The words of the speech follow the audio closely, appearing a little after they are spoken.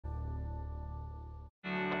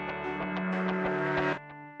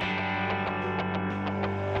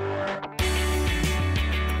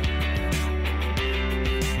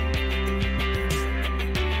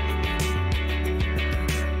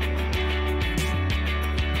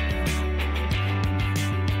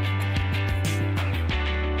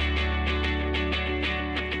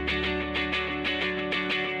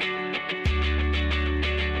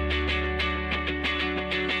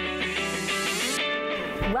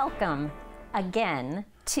Welcome again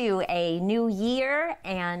to a new year,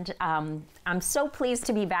 and I'm so pleased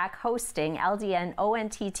to be back hosting LdnOnt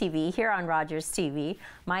TV here on Rogers TV.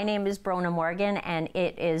 My name is Bronagh Morgan, and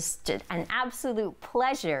it is an absolute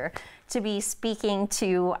pleasure to be speaking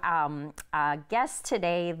to a guest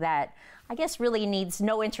today that I guess really needs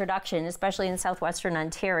no introduction, especially in southwestern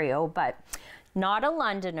Ontario, but not a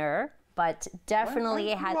Londoner, but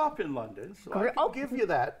definitely I grew up in London, so I can give you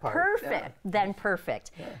that part. Perfect, yeah. Then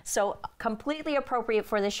perfect. Yeah. So completely appropriate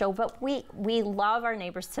for the show, but we love our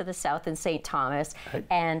neighbors to the south in St. Thomas, right.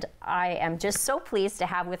 And I am just so pleased to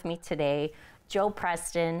have with me today Joe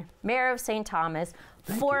Preston, Mayor of St. Thomas,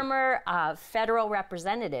 former federal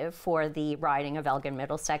representative for the riding of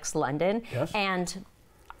Elgin-Middlesex, London, yes. And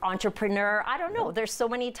entrepreneur. I don't know. There's so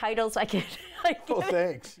many titles I could. Oh,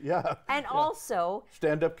 thanks. Yeah. And also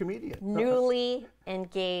stand-up comedian. Newly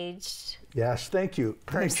engaged. Yes. Thank you.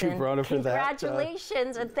 Thank you, Bronagh, for that.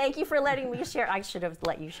 Congratulations, and thank you for letting me share. I should have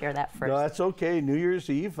let you share that first. No, that's okay. New Year's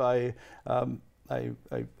Eve, I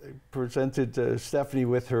presented Stephanie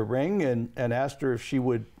with her ring and asked her if she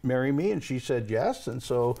would marry me, and she said yes. And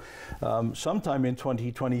so sometime in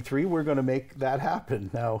 2023, we're going to make that happen.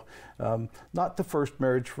 Now, not the first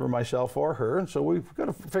marriage for myself or her, and so we've got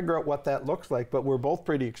to figure out what that looks like, but we're both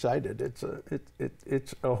pretty excited.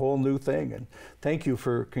 It's a whole new thing, and thank you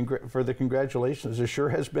for the congratulations. There sure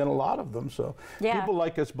has been a lot of them, so yeah. People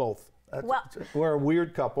like us both. We're a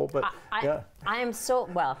weird couple, but yeah. I am so,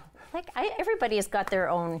 well, everybody has got their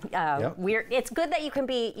own weird. It's good that you can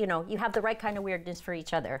be, you have the right kind of weirdness for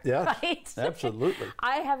each other. Yeah, right? Absolutely.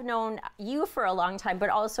 I have known you for a long time, but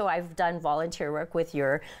also I've done volunteer work with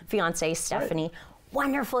your fiancée, Stephanie. Right.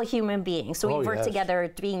 Wonderful human being. So we worked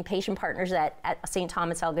together being patient partners at St.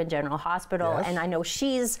 Thomas Elgin General Hospital. Yes. And I know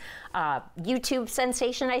she's a YouTube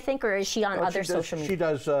sensation, I think, or is she on other social media? She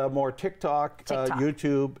does more TikTok,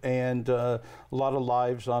 YouTube, and a lot of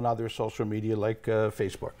lives on other social media like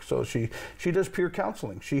Facebook. So she does peer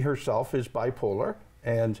counseling. She herself is bipolar,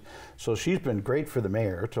 and so she's been great for the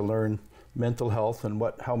mayor to learn mental health and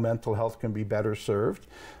how mental health can be better served.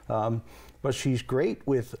 But she's great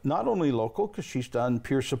with not only local, because she's done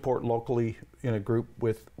peer support locally in a group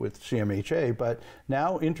with CMHA, but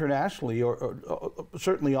now internationally, or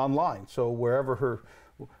certainly online. So wherever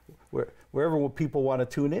people want to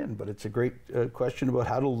tune in. But it's a great question about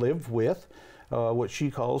how to live with what she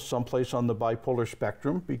calls someplace on the bipolar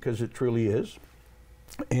spectrum, because it truly is.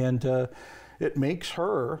 And it makes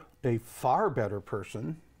her a far better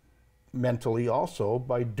person mentally also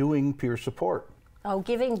by doing peer support. Oh,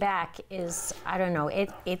 giving back is, I don't know,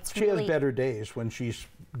 it's she has better days when she's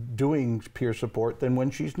doing peer support than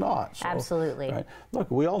when she's not. So, absolutely. Right?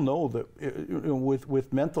 Look, we all know that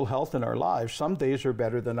with mental health in our lives, some days are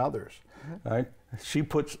better than others. Mm-hmm. Right? She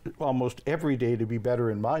puts almost every day to be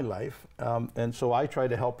better in my life, and so I try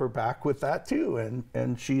to help her back with that too,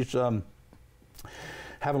 and she's having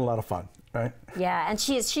a lot of fun. Right. Yeah, and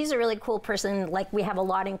she's a really cool person. Like, we have a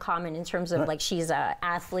lot in common in terms of like she's an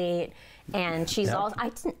athlete, and she's also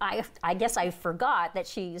I guess I forgot that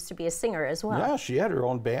she used to be a singer as well. Yeah, she had her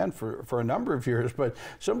own band for a number of years, but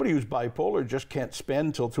somebody who's bipolar just can't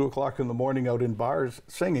spend till 2 o'clock in the morning out in bars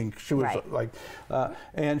singing. She was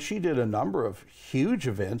and she did a number of huge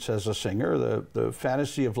events as a singer. The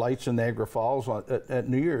Fantasy of Lights in Niagara Falls at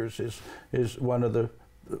New Year's is one of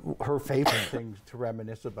her favorite things to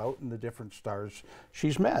reminisce about, and the different stars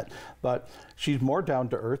she's met. But she's more down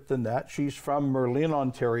to earth than that. She's from Merlin,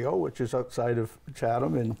 Ontario, which is outside of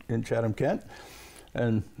Chatham in Chatham, Kent.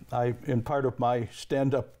 And in part of my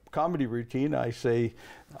stand-up comedy routine, I say,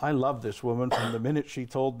 I love this woman from the minute she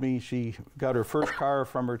told me she got her first car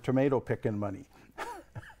from her tomato picking money.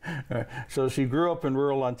 So she grew up in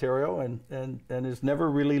rural Ontario and has never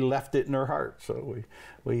really left it in her heart. So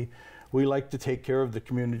we like to take care of the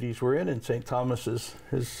communities we're in, and St. Thomas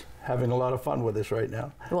is having a lot of fun with us right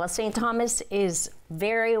now. Well, St. Thomas is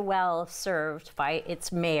very well served by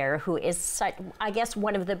its mayor, who is I guess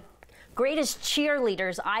one of the greatest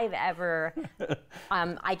cheerleaders I've ever,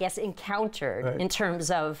 I guess, encountered in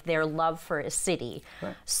terms of their love for a city.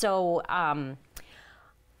 Right. So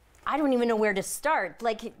I don't even know where to start.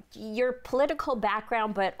 Like, your political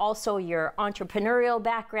background, but also your entrepreneurial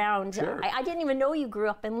background. Sure. I didn't even know you grew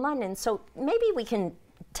up in London. So maybe we can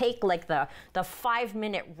take like the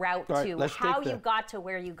 5-minute route to how you got to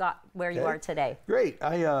where you are today. Great.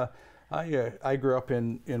 I grew up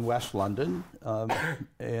in West London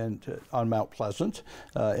and on Mount Pleasant.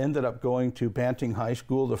 Ended up going to Banting High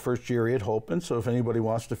School the first year it opened. So if anybody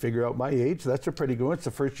wants to figure out my age, that's a pretty good one. It's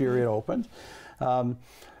the first year it opened.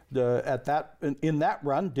 in that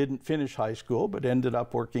run, didn't finish high school, but ended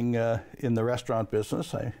up working in the restaurant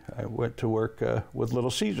business. I went to work with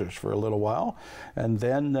Little Caesars for a little while, and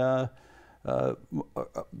then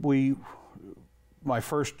my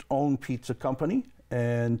first own pizza company,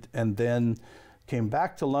 and then came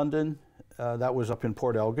back to London. That was up in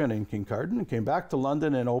Port Elgin in Kincardine. Came back to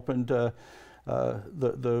London and opened the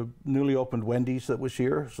newly opened Wendy's that was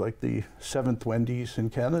here. It's like the 7th Wendy's in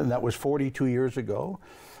Canada, and that was 42 years ago.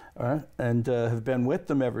 And have been with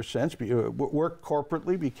them ever since. Worked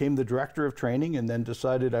corporately, became the director of training, and then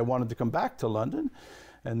decided I wanted to come back to London.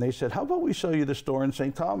 And they said, "How about we sell you the store in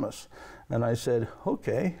St. Thomas?" And I said,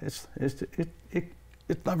 "Okay, it's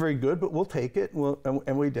not very good, but we'll take it."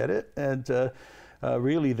 And we did it. And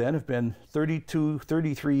really then have been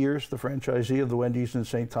 33 years the franchisee of the Wendy's in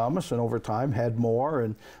St. Thomas, and over time had more,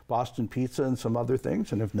 and Boston Pizza and some other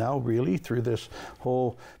things, and have now really, through this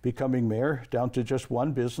whole becoming mayor, down to just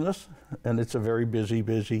one business, and it's a very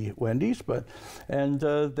busy Wendy's.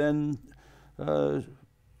 Then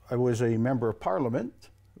I was a member of Parliament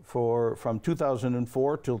from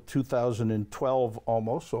 2004 till 2012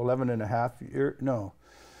 almost, so 11 and a half years, no,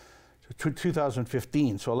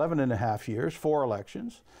 2015, so 11 and a half years, 4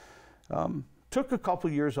 elections. Took a couple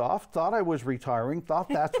years off, thought I was retiring, thought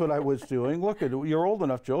that's what I was doing. Look, you're old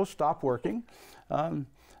enough, Joe, stop working. And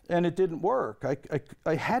it didn't work.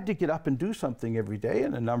 I had to get up and do something every day,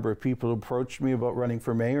 and a number of people approached me about running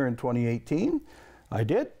for mayor in 2018. I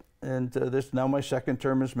did, and this is now my 2nd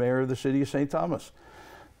term as mayor of the city of St. Thomas.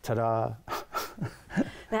 Ta-da.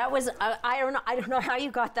 That was, I don't know how you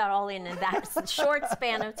got that all in that short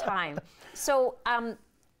span of time. So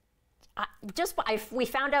we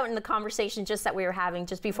found out in the conversation just that we were having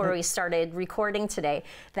just before we started recording today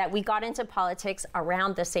that we got into politics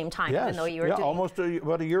around the same time, yes. Even though you were doing... almost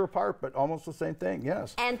about a year apart, but almost the same thing,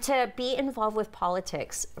 yes. And to be involved with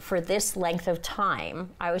politics for this length of time,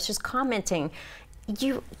 I was just commenting,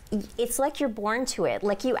 it's like you're born to it.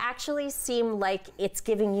 Like, you actually seem like it's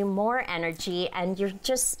giving you more energy, and you're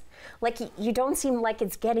just like, you don't seem like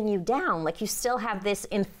it's getting you down. Like, you still have this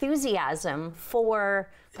enthusiasm for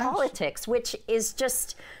politics, which is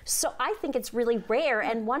just so, I think it's really rare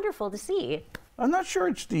and wonderful to see. I'm not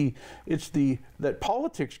sure that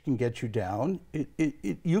politics can get you down.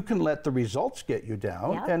 You can let the results get you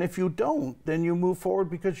down, yep. And if you don't, then you move forward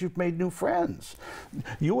because you've made new friends.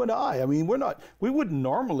 You and I mean, we wouldn't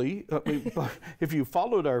normally, if you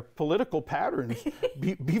followed our political patterns,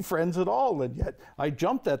 be friends at all. And yet, I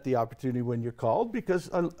jumped at the opportunity when you called because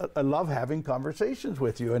I love having conversations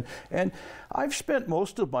with you. And I've spent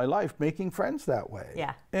most of my life making friends that way.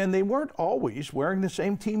 Yeah. And they weren't always wearing the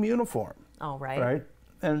same team uniform. Oh, right. Right.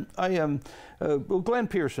 And I am, Glenn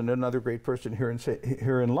Pearson, another great person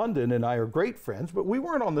here in London, and I are great friends, but we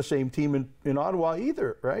weren't on the same team in Ottawa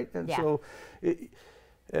either, right? And yeah. So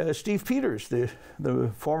Steve Peters,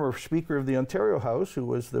 the former Speaker of the Ontario House, who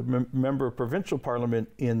was the member of provincial parliament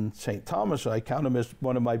in St. Thomas, I count him as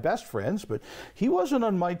one of my best friends, but he wasn't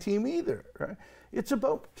on my team either, right? It's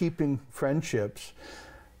about keeping friendships,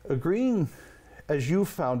 agreeing, as you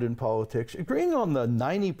found in politics, agreeing on the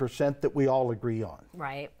 90% that we all agree on.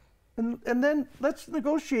 Right. And then let's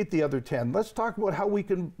negotiate the other 10. Let's talk about how we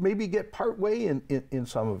can maybe get part way in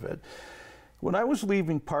some of it. When I was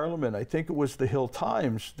leaving Parliament, I think it was the Hill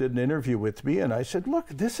Times did an interview with me, and I said, look,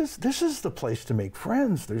 this is the place to make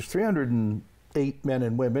friends. There's 308 men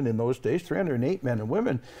and women in those days, 308 men and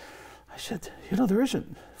women. I said, there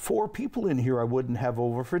isn't 4 people in here I wouldn't have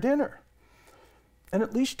over for dinner. And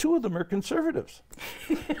at least 2 of them are conservatives.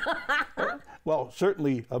 Well,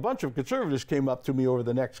 certainly a bunch of conservatives came up to me over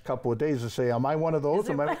the next couple of days to say, am I one of those?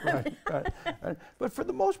 Right. But for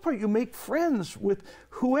the most part, you make friends with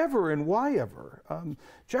whoever and whyever.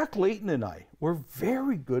 Jack Layton and I were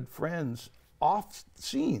very good friends off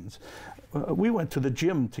scenes. We went to the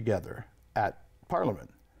gym together at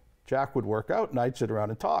Parliament. Jack would work out and I'd sit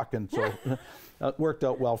around and talk, and so it worked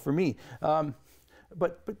out well for me.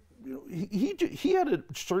 But he had a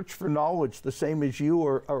search for knowledge the same as you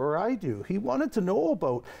or I do. He wanted to know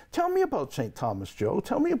about, tell me about St. Thomas, Joe.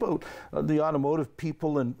 Tell me about the automotive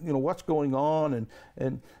people and what's going on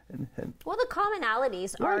and well, the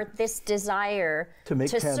commonalities are this desire to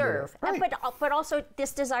serve, right. but also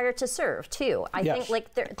this desire to serve too. I think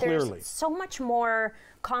like there's so much more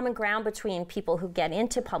common ground between people who get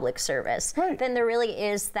into public service than there really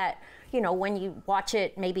is that when you watch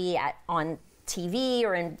it maybe on TV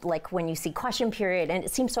or in like when you see Question Period, and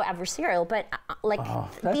it seems so adversarial, but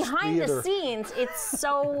behind the scenes, it's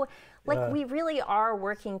so like we really are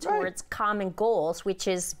working towards common goals, which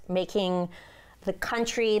is making the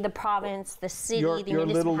country, the province, the city, the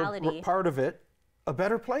municipality. Your little part of it a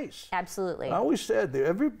better place. Absolutely. I always said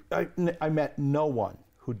that I met no one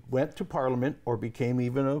who went to Parliament or became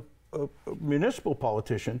even a municipal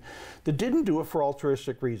politician that didn't do it for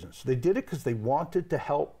altruistic reasons. They did it because they wanted to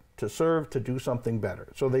help, to serve, to do something better.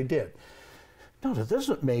 So they did. No, that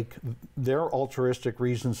doesn't make their altruistic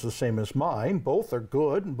reasons the same as mine. Both are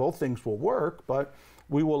good and both things will work, but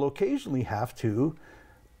we will occasionally have to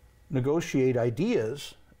negotiate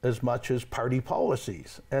ideas as much as party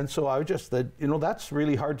policies. And so I just said, you know, that's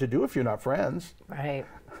really hard to do if you're not friends. Right.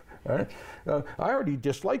 Right? I already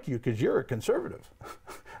dislike you because you're a conservative.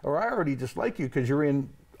 Or I already dislike you because you're in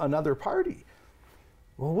another party.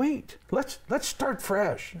 Well, wait, let's start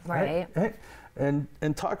fresh. Right. Right? And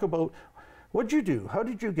talk about, what'd you do? How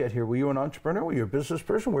did you get here? Were you an entrepreneur? Were you a business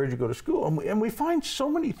person? Where did you go to school? And we find so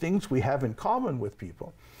many things we have in common with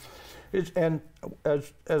people. And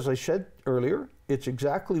as I said earlier, it's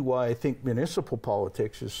exactly why I think municipal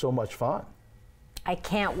politics is so much fun. I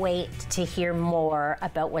can't wait to hear more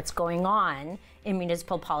about what's going on in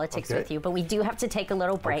municipal politics with you, but we do have to take a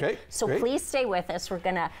little break. So please stay with us. We're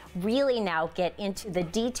going to really now get into the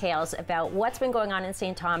details about what's been going on in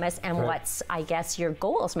St. Thomas and what's, I guess, your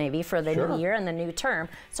goals maybe for the new year and the new term.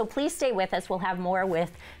 So please stay with us. We'll have more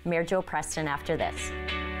with Mayor Joe Preston after this.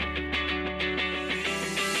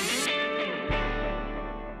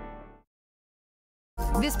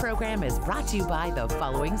 This program is brought to you by the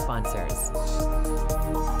following sponsors.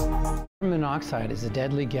 Carbon monoxide is a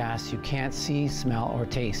deadly gas you can't see, smell, or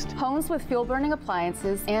taste. Homes with fuel-burning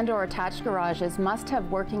appliances and/or attached garages must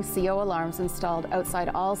have working CO alarms installed outside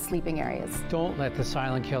all sleeping areas. Don't let the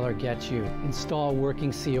silent killer get you. Install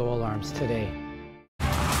working CO alarms today.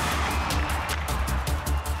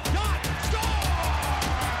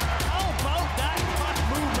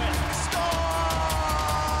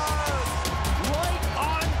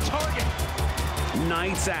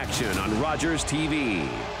 Night's action on Rogers TV.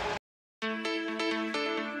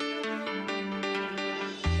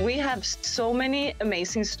 We have so many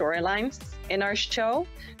amazing storylines in our show.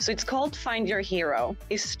 So it's called Find Your Hero.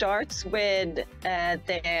 It starts with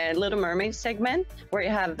the Little Mermaid segment, where you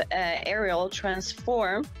have Ariel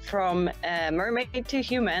transform from mermaid to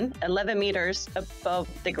human 11 meters above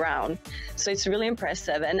the ground. So it's really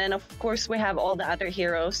impressive. And then, of course, we have all the other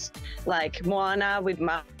heroes, like Moana with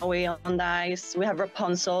Maui on the ice. We have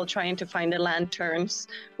Rapunzel trying to find the lanterns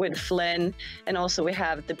with Flynn. And also we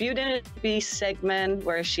have the Beauty and the Beast segment,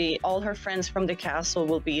 where all her friends from the castle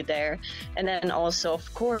will be there. And then also,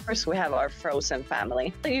 of course, we have our Frozen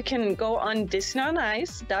family. So you can go on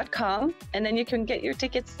LdnOnt.com and then you can get your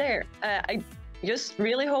tickets there. I just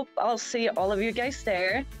really hope I'll see all of you guys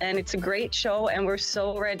there. And it's a great show, and we're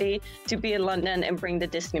so ready to be in London and bring the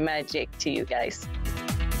Disney magic to you guys.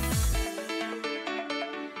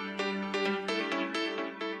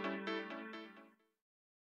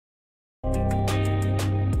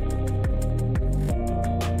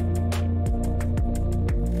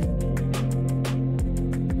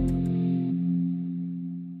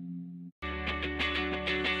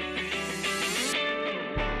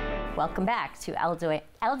 Welcome back to LdnOnt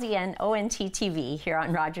TV here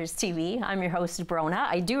on Rogers TV. I'm your host, Bronagh.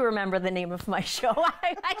 I do remember the name of my show.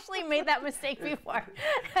 I've actually made that mistake before.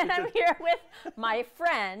 And I'm here with my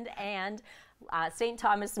friend and St.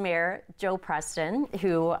 Thomas Mayor Joe Preston,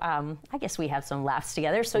 who I guess we have some laughs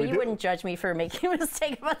together, so you wouldn't judge me for making a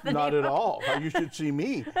mistake about the name. Not at all. You should see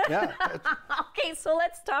me. Yeah. Okay, so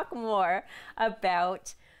let's talk more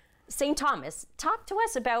about St. Thomas. Talk to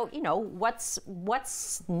us about, you know, what's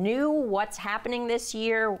new, what's happening this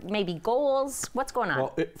year, maybe goals, what's going on?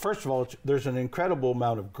 Well, first of all, there's an incredible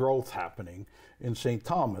amount of growth happening in St.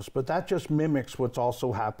 Thomas, but that just mimics what's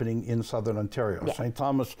also happening in Southern Ontario. Yeah. St.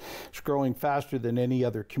 Thomas is growing faster than any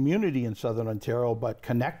other community in Southern Ontario, but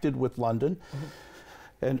connected with London.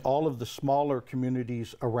 And all of the smaller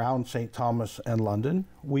communities around St. Thomas and London,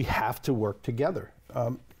 we have to work together.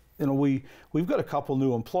 You know, we've got a couple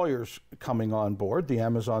new employers coming on board. The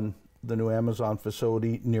new Amazon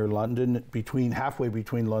facility near London, halfway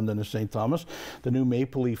between London and St. Thomas. The new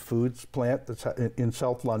Maple Leaf Foods plant that's in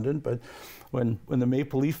South London. But when the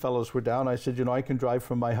Maple Leaf fellows were down, I said, you know, I can drive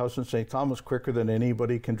from my house in St. Thomas quicker than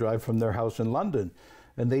anybody can drive from their house in London.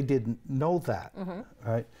 And they didn't know that,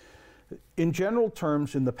 right? In general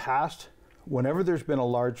terms, in the past, whenever there's been a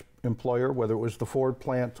large employer, whether it was the Ford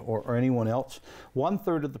plant or anyone else,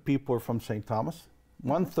 1/3 of the people are from St. Thomas,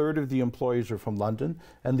 1/3 of the employees are from London,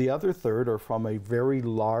 and the other third are from a very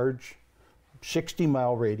large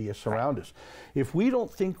 60-mile radius around us. If we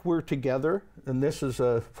don't think we're together, and this is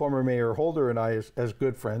former Mayor Holder and I as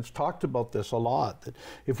good friends talked about this a lot, that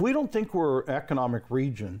if we don't think we're an economic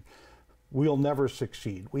region, we'll never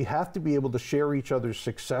succeed. We have to be able to share each other's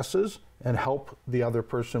successes and help the other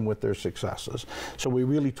person with their successes. So we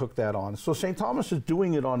really took that on. So St. Thomas is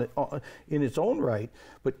doing it in its own right,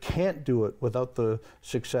 but can't do it without the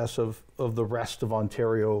success of the rest of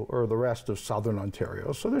Ontario or the rest of Southern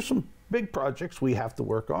Ontario. So there's some big projects we have to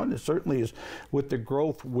work on. It certainly is with the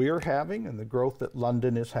growth we're having and the growth that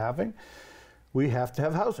London is having. We have to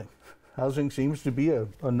have housing. Housing seems to be a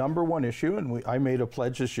 #1 issue, and I made a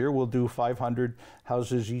pledge this year. We'll do 500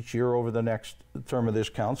 houses each year over the next term of this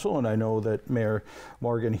council, and I know that Mayor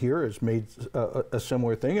Morgan here has made a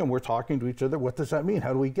similar thing, and we're talking to each other. What does that mean?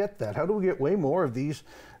 How do we get that? How do we get way more of these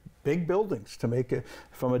big buildings to make it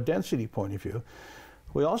from a density point of view?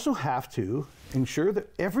 We also have to ensure that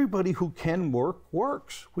everybody who can work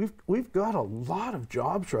works. We've got a lot of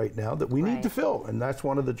jobs right now that we need to fill, and that's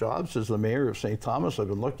one of the jobs as the mayor of St. Thomas I've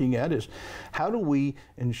been looking at is how do we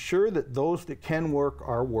ensure that those that can work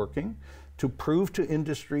are working to prove to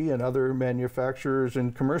industry and other manufacturers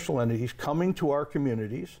and commercial entities coming to our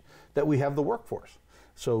communities that we have the workforce.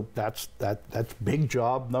 So that's big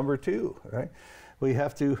job #2, right? We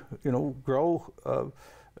have to, grow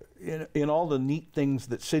in all the neat things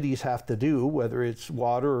that cities have to do, whether it's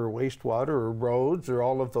water or wastewater or roads or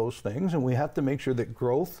all of those things, and we have to make sure that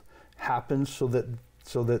growth happens so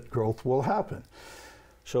that growth will happen.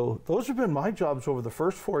 So those have been my jobs over the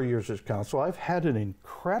first 4 years as council. I've had an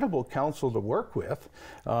incredible council to work with.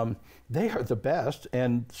 They are the best,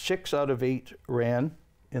 and 6 out of 8 ran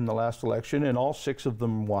in the last election, and all 6 of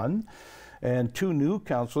them won. And 2 new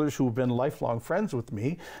councillors who have been lifelong friends with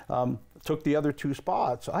me took the other 2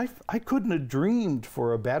 spots. I couldn't have dreamed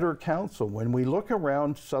for a better council. When we look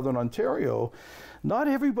around Southern Ontario, not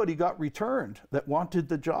everybody got returned that wanted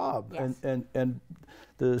the job. Yes. And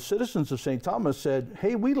the citizens of St. Thomas said,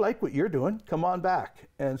 hey, we like what you're doing, come on back.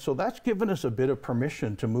 And so that's given us a bit of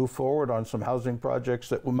permission to move forward on some housing projects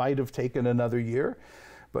that might have taken another year.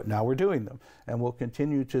 But now we're doing them. And we'll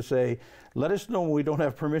continue to say, let us know when we don't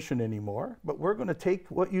have permission anymore, but we're going to take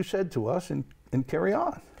what you said to us and carry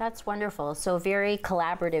on. That's wonderful. So very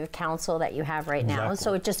collaborative council that you have right now. Exactly.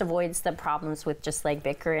 So it just avoids the problems with just like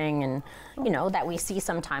bickering and, that we see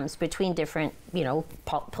sometimes between different,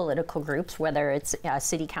 political groups, whether it's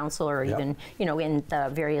city council or even, in the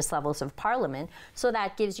various levels of parliament. So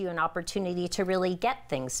that gives you an opportunity to really get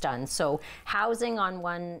things done. So housing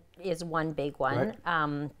is one big one.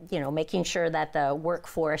 Right. Making sure that the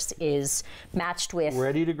workforce is matched with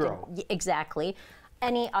ready to grow. Exactly.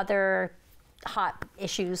 Any other hot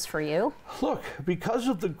issues for you? Look, because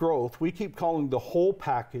of the growth, we keep calling the whole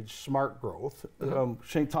package smart growth.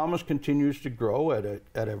 St. Thomas continues to grow at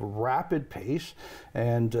a rapid pace,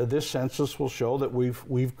 and this census will show that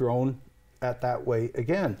we've grown at that way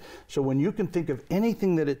again. So when you can think of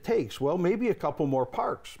anything that it takes, well, maybe a couple more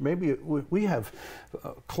parks. Maybe we have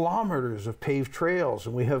kilometers of paved trails,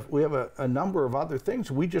 and we have a number of other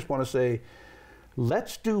things. We just want to say,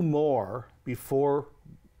 let's do more before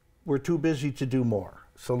we're too busy to do more.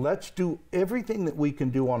 So let's do everything that we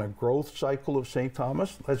can do on a growth cycle of St.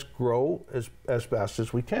 Thomas. Let's grow as fast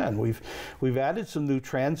as we can. We've added some new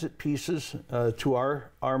transit pieces to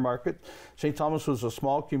our market. St. Thomas was a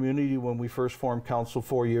small community when we first formed council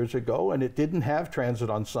 4 years ago, and it didn't have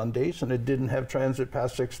transit on Sundays, and it didn't have transit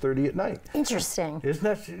past 6:30 at night. Interesting. Isn't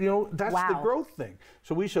that, that's Wow. the growth thing.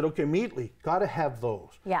 So we said, okay, immediately, got to have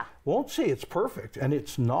those. Yeah. Won't say it's perfect, and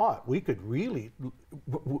it's not. We could really,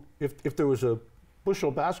 if there was a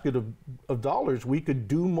bushel basket of dollars, we could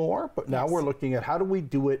do more, but now we're looking at how do we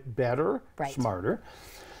do it better, smarter.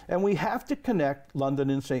 And we have to connect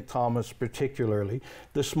London and St. Thomas particularly,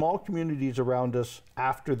 the small communities around us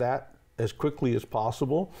after that as quickly as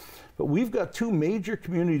possible. But we've got 2 major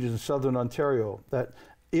communities in Southern Ontario that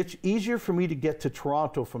it's easier for me to get to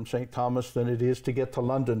Toronto from St. Thomas than it is to get to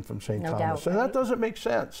London from St. Thomas. Doubt, and right? that doesn't make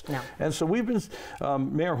sense. No. And so we've been,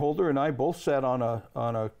 Mayor Holder and I both sat on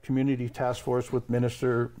a community task force with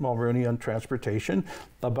Minister Mulroney on transportation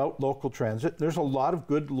about local transit. There's a lot of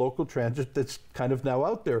good local transit that's kind of now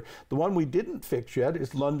out there. The one we didn't fix yet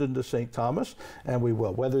is London to St. Thomas, and we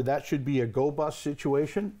will. Whether that should be a go bus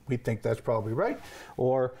situation, we think that's probably right,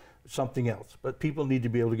 or something else. But people need to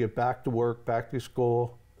be able to get back to work, back to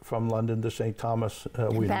school, from London to St. Thomas.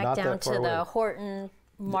 We're back not down that far to away. the Horton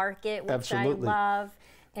Market, which Absolutely. I love,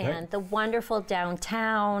 and Right. the wonderful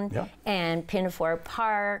downtown, and Pinafore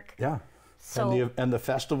Park. Yeah. So, and the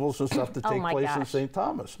festivals and stuff that Oh take my place in gosh. St.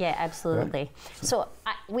 Thomas. yeah, absolutely. Right. So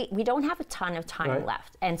we don't have a ton of time Right.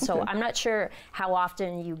 left, and so I'm not sure how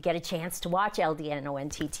often you get a chance to watch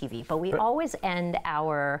LdnOnt TV, but we always end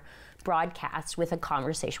our broadcast with a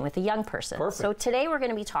conversation with a young person. Perfect. So today we're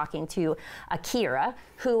going to be talking to Akira,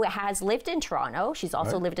 who has lived in Toronto. She's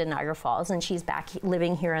also lived in Niagara Falls, and she's back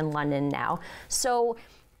living here in London now. So,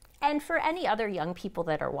 and for any other young people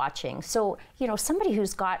that are watching, so, you know, somebody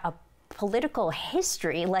who's got a political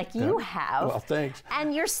history like you have. Well, thanks.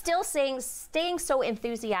 And you're still staying so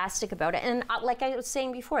enthusiastic about it. And like I was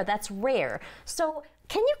saying before, that's rare. So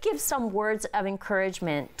can you give some words of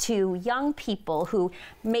encouragement to young people who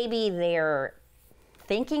maybe they're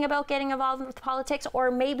thinking about getting involved with politics,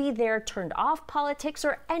 or maybe they're turned off politics,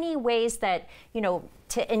 or any ways that, you know,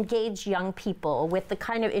 to engage young people with the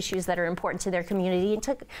kind of issues that are important to their community, and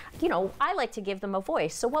to, you know, I like to give them a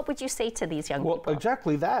voice. So what would you say to these young people? Well,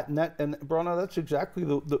 exactly that, and Bronagh, that's exactly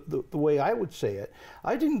the way I would say it.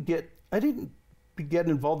 I didn't get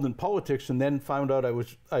involved in politics and then found out I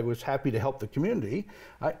was happy to help the community.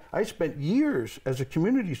 I spent years as a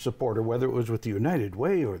community supporter, whether it was with the United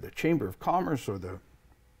Way or the Chamber of Commerce or the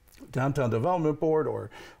Downtown Development Board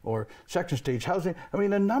or Second Stage Housing. I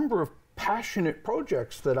mean, a number of passionate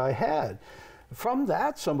projects that I had. From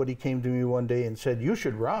that, somebody came to me one day and said, "You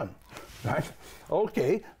should run." Right?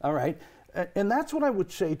 Okay, all right. And that's what I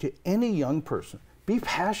would say to any young person. Be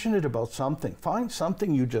passionate about something. Find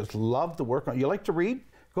something you just love to work on. You like to read?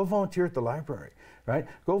 Go volunteer at the library, right?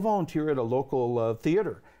 Go volunteer at a local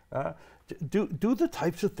theater. Do the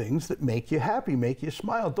types of things that make you happy, make you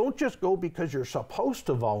smile. Don't just go because you're supposed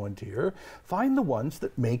to volunteer. Find the ones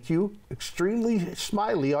that make you extremely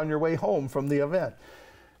smiley on your way home from the event.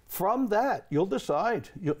 From that, you'll decide.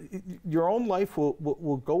 Your own life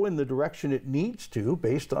will go in the direction it needs to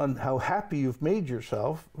based on how happy you've made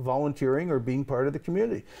yourself volunteering or being part of the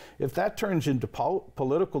community. If that turns into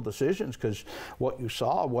political decisions because what you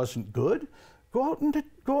saw wasn't good, go out and do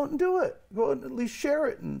it. Go out and at least share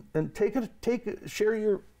it and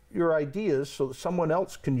share your ideas so that someone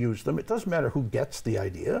else can use them. It doesn't matter who gets the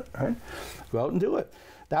idea, right? Go out and do it.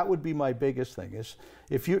 That would be my biggest thing. Is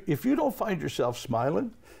if you don't find yourself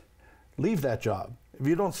smiling, leave that job. If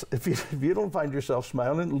you don't find yourself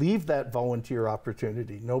smiling, leave that volunteer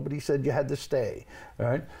opportunity. Nobody said you had to stay,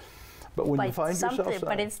 right? But when you find yourself smiling,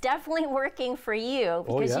 but it's definitely working for you,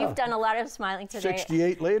 because you've done a lot of smiling today.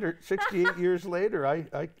 68 years later,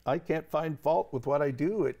 I can't find fault with what I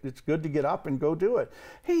do. It's good to get up and go do it.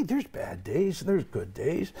 Hey, there's bad days, there's good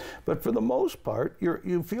days, but for the most part,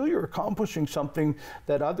 you feel you're accomplishing something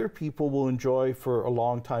that other people will enjoy for a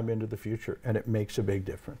long time into the future, and it makes a big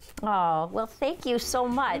difference. Oh, well, thank you so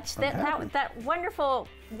much. That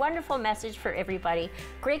wonderful message for everybody.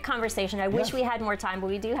 Great conversation. I wish we had more time, but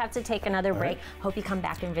we do have to take another break. Hope you come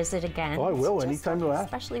back and visit again. Oh, I will, anytime you ask.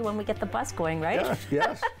 Especially when we get the bus going, right?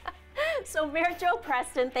 Yes. So Mayor Joe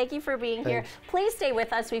Preston, thank you for being here. Please stay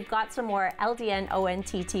with us. We've got some more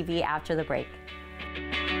LdnOnt TV after the break.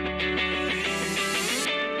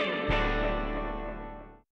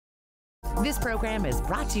 This program is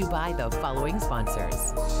brought to you by the following sponsors.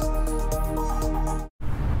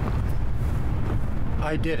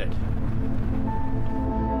 I did it.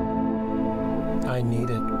 I need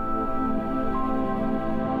it.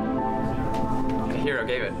 The hero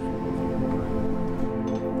gave it.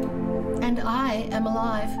 And I am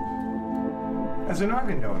alive. As an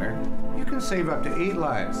organ donor, you can save up to 8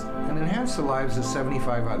 lives and enhance the lives of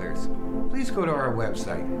 75 others. Please go to our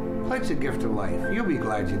website. Pledge a gift of life. You'll be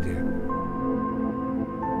glad you did.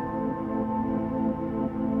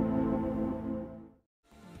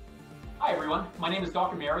 Hi everyone, my name is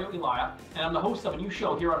Dr. Mario Elia, and I'm the host of a new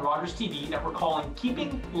show here on Rogers TV that we're calling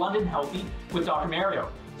Keeping London Healthy with Dr. Mario.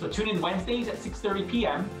 So tune in Wednesdays at 6:30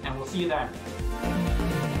 p.m. and we'll see you then.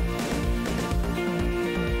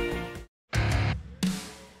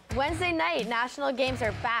 Wednesday night national games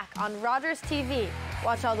are back on Rogers TV.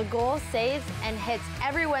 Watch all the goals, saves, and hits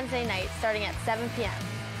every Wednesday night starting at 7 p.m.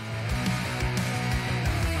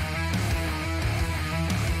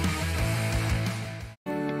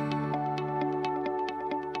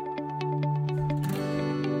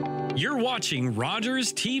 You're watching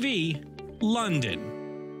Rogers TV, London.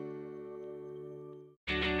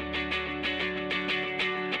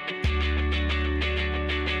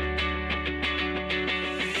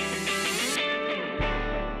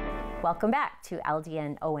 Welcome back to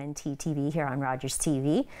LdnOnt TV here on Rogers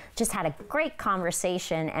TV. Just had a great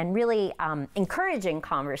conversation and really encouraging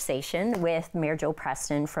conversation with Mayor Joe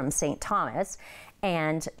Preston from St. Thomas.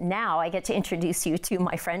 And now I get to introduce you to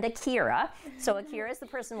my friend Akira. So Akira is the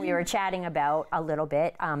person we were chatting about a little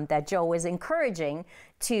bit, that Joe was encouraging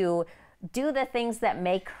to do the things that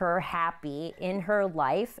make her happy in her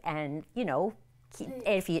life and, you know,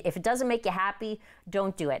 If it doesn't make you happy,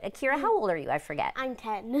 don't do it. Akira, how old are you? I forget. I'm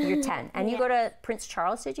 10. You're 10. And you go to Prince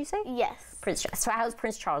Charles, did you say? Yes. So how's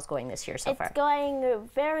Prince Charles going this year so far? It's going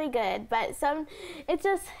very good, but I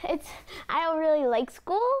don't really like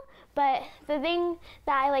school, but the thing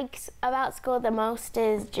that I like about school the most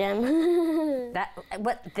is gym.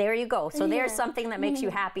 There you go. So there's something that makes you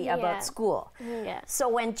happy about school. Yeah. So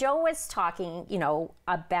when Joe was talking,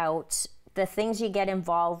 about the things you get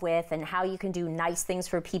involved with and how you can do nice things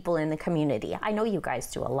for people in the community. I know you guys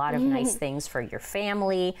do a lot of nice things for your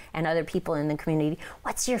family and other people in the community.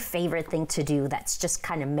 What's your favorite thing to do that's just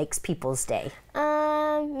kind of makes people's day?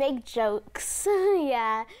 Make jokes.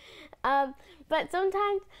 Yeah. But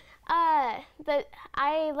sometimes but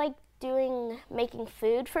I like making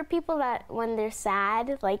food for people that when they're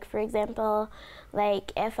sad, like for example,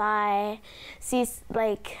 like if I see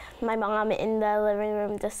like my mom in the living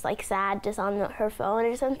room just like sad, just on her phone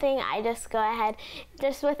or something, I just go ahead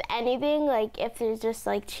just with anything, like if there's just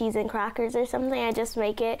like cheese and crackers or something, I just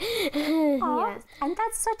make it. Yeah. And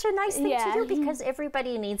that's such a nice thing to do because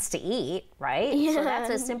everybody needs to eat, right? Yeah. So that's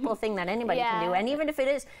a simple thing that anybody can do. And even if it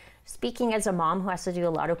is, speaking as a mom who has to do a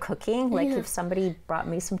lot of cooking, like if somebody brought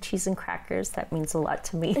me some cheese and crackers, that means a lot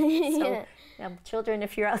to me. So children,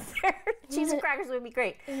 if you're out there, cheese and crackers would be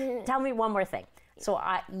great. Tell me one more thing. So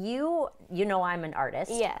you know I'm an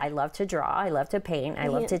artist. Yeah. I love to draw, I love to paint, I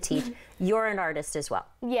love to teach. You're an artist as well.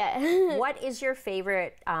 Yeah. What is your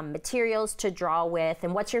favorite materials to draw with,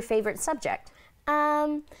 and what's your favorite subject?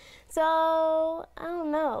 So, I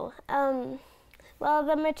don't know. Well,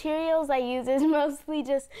 the materials I use is mostly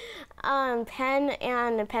just pen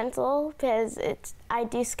and a pencil because I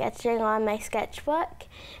do sketching on my sketchbook.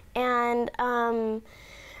 And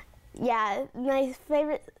yeah, my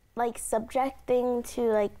favorite subject thing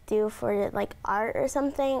to do for art or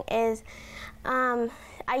something is I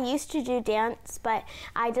used to do dance, but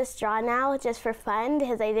I just draw now just for fun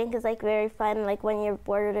because I think it's very fun. When you're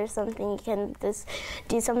bored or something, you can just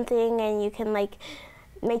do something and you can make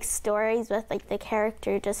stories with the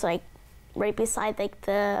character just right beside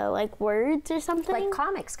the words or something. Like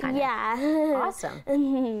comics kind of. Yeah.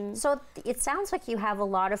 Awesome. So it sounds like you have a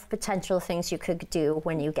lot of potential things you could do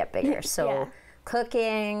when you get bigger. So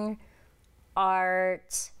cooking,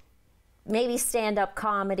 art, maybe stand-up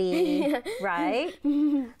comedy, right?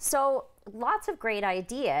 So lots of great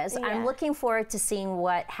ideas. Yeah. I'm looking forward to seeing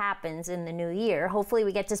what happens in the new year. Hopefully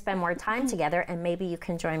we get to spend more time together, and maybe you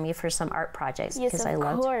can join me for some art projects. Yes, because of I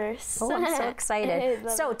love. course. Oh, I'm so excited.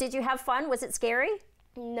 So did you have fun? Was it scary?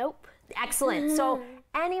 Nope. Excellent. So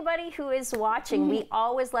anybody who is watching, we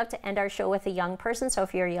always love to end our show with a young person. So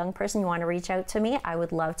if you're a young person, you want to reach out to me, I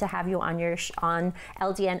would love to have you on on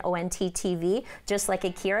LdnOnt TV, just like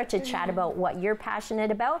Akira, to chat about what you're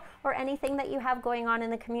passionate about or anything that you have going on in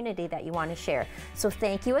the community that you want to share. So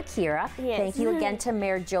thank you, Akira. Yes. Thank you again to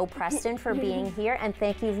Mayor Joe Preston for being here, and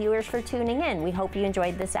thank you, viewers, for tuning in. We hope you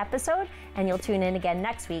enjoyed this episode, and you'll tune in again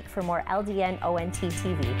next week for more LdnOnt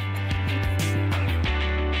TV.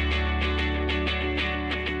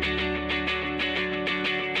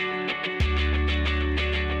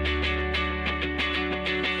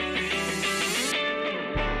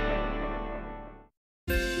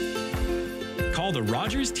 Call the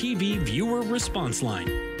Rogers TV viewer response line,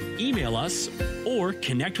 email us, or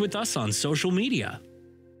connect with us on social media.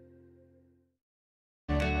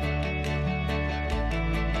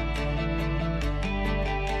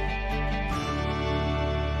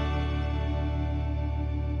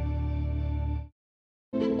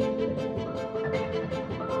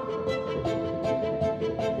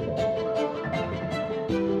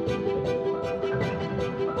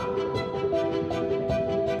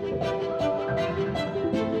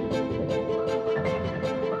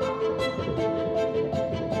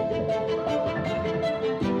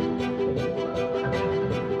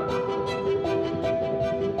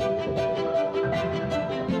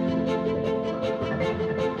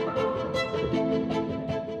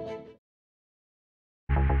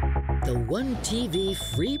 The One TV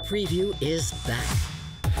free preview is back,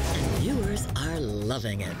 and viewers are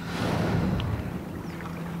loving it.